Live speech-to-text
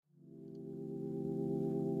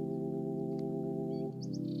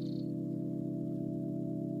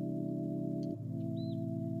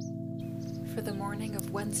for the morning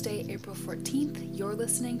of Wednesday, April 14th. You're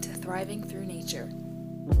listening to Thriving Through Nature.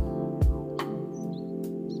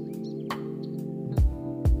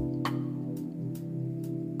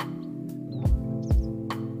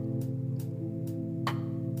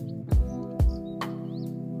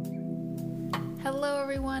 Hello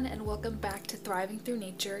everyone, and welcome back to Thriving Through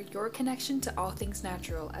Nature, your connection to all things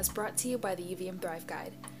natural, as brought to you by the UVM Thrive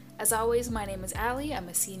Guide. As always, my name is Allie, I'm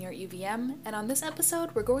a senior at UVM, and on this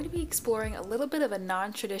episode, we're going to be exploring a little bit of a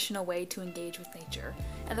non-traditional way to engage with nature,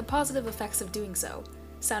 and the positive effects of doing so.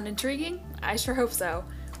 Sound intriguing? I sure hope so.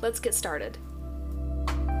 Let's get started.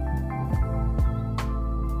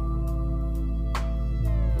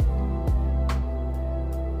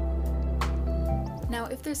 Now,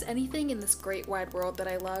 if there's anything in this great wide world that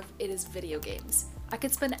I love, it is video games. I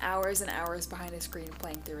could spend hours and hours behind a screen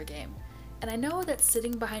playing through a game. And I know that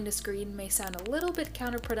sitting behind a screen may sound a little bit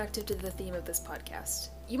counterproductive to the theme of this podcast.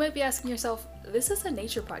 You might be asking yourself, this is a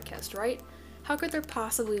nature podcast, right? How could there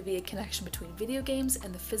possibly be a connection between video games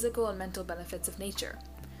and the physical and mental benefits of nature?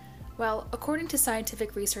 Well, according to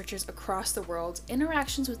scientific researchers across the world,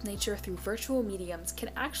 interactions with nature through virtual mediums can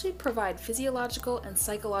actually provide physiological and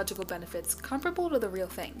psychological benefits comparable to the real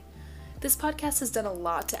thing. This podcast has done a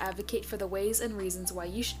lot to advocate for the ways and reasons why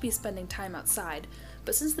you should be spending time outside,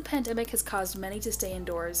 but since the pandemic has caused many to stay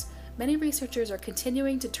indoors, many researchers are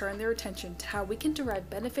continuing to turn their attention to how we can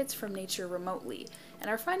derive benefits from nature remotely,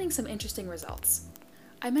 and are finding some interesting results.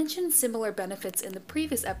 I mentioned similar benefits in the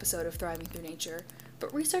previous episode of Thriving Through Nature,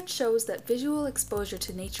 but research shows that visual exposure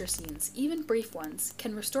to nature scenes, even brief ones,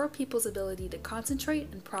 can restore people's ability to concentrate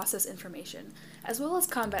and process information, as well as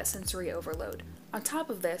combat sensory overload. On top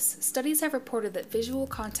of this, studies have reported that visual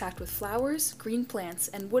contact with flowers, green plants,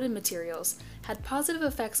 and wooden materials had positive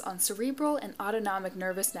effects on cerebral and autonomic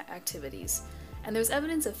nervous activities, and there's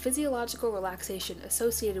evidence of physiological relaxation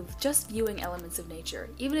associated with just viewing elements of nature,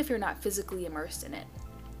 even if you're not physically immersed in it.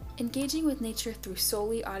 Engaging with nature through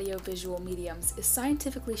solely audio-visual mediums is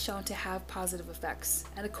scientifically shown to have positive effects,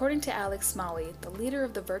 and according to Alex Smalley, the leader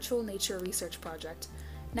of the Virtual Nature Research Project,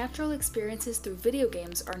 natural experiences through video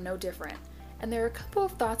games are no different, and there are a couple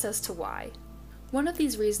of thoughts as to why. One of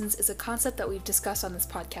these reasons is a concept that we've discussed on this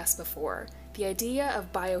podcast before, the idea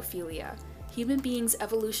of biophilia, human beings'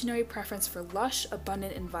 evolutionary preference for lush,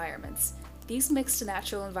 abundant environments. These mixed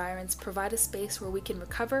natural environments provide a space where we can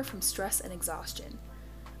recover from stress and exhaustion.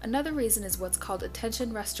 Another reason is what's called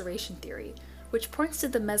attention restoration theory, which points to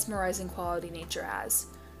the mesmerizing quality nature has.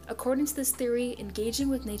 According to this theory, engaging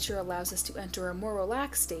with nature allows us to enter a more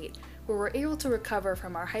relaxed state where we're able to recover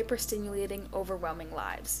from our hyper-stimulating, overwhelming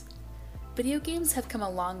lives. Video games have come a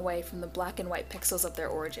long way from the black and white pixels of their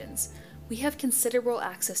origins. We have considerable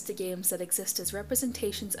access to games that exist as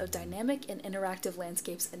representations of dynamic and interactive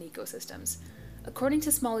landscapes and ecosystems. According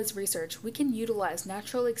to Smalley's research, we can utilize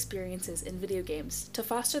natural experiences in video games to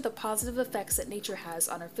foster the positive effects that nature has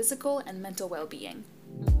on our physical and mental well-being.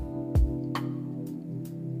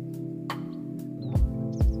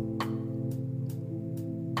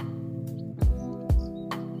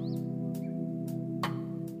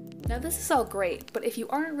 Now this is all great, but if you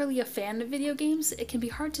aren't really a fan of video games, it can be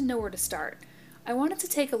hard to know where to start. I wanted to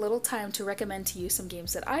take a little time to recommend to you some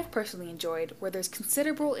games that I've personally enjoyed where there's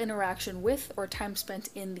considerable interaction with or time spent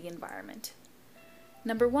in the environment.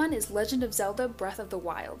 Number 1 is Legend of Zelda: Breath of the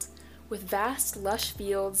Wild. With vast, lush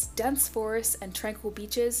fields, dense forests, and tranquil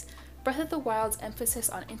beaches, Breath of the Wild's emphasis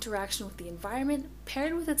on interaction with the environment,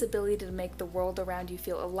 paired with its ability to make the world around you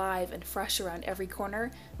feel alive and fresh around every corner,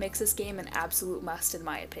 makes this game an absolute must in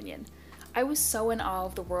my opinion. I was so in awe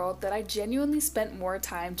of the world that I genuinely spent more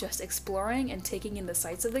time just exploring and taking in the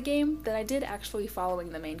sights of the game than I did actually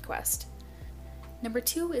following the main quest. Number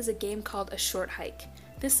 2 is a game called A Short Hike.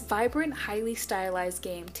 This vibrant, highly stylized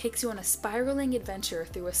game takes you on a spiraling adventure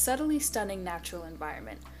through a subtly stunning natural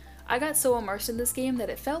environment. I got so immersed in this game that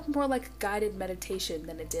it felt more like a guided meditation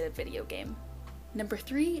than it did a video game. Number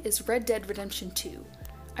 3 is Red Dead Redemption 2.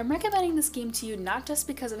 I'm recommending this game to you not just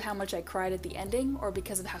because of how much I cried at the ending or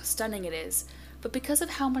because of how stunning it is, but because of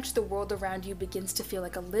how much the world around you begins to feel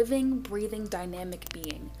like a living, breathing, dynamic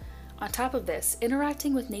being. On top of this,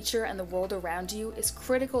 interacting with nature and the world around you is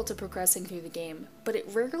critical to progressing through the game, but it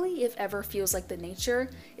rarely, if ever, feels like the nature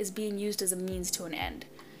is being used as a means to an end.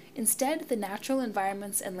 Instead, the natural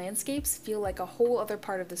environments and landscapes feel like a whole other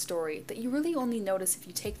part of the story that you really only notice if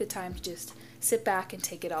you take the time to just sit back and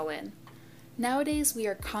take it all in. Nowadays, we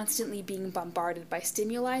are constantly being bombarded by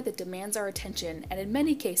stimuli that demands our attention and in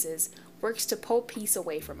many cases, works to pull peace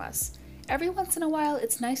away from us. Every once in a while,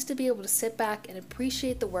 it's nice to be able to sit back and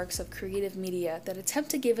appreciate the works of creative media that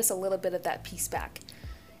attempt to give us a little bit of that peace back.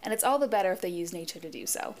 And it's all the better if they use nature to do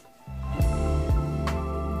so.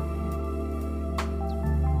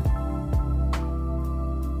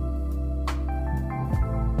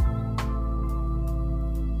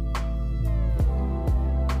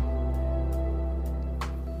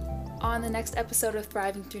 On the next episode of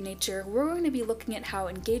Thriving Through Nature, we're going to be looking at how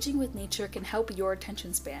engaging with nature can help your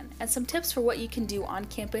attention span, and some tips for what you can do on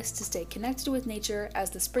campus to stay connected with nature as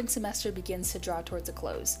the spring semester begins to draw towards a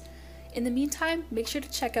close. In the meantime, make sure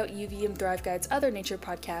to check out UVM Thrive Guide's other nature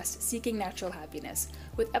podcast, Seeking Natural Happiness,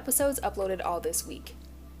 with episodes uploaded all this week.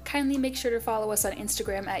 Kindly make sure to follow us on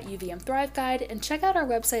Instagram at UVM Thrive Guide and check out our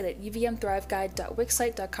website at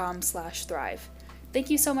uvmthriveguide.wixsite.com/thrive. Thank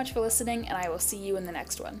you so much for listening, and I will see you in the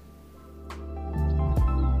next one.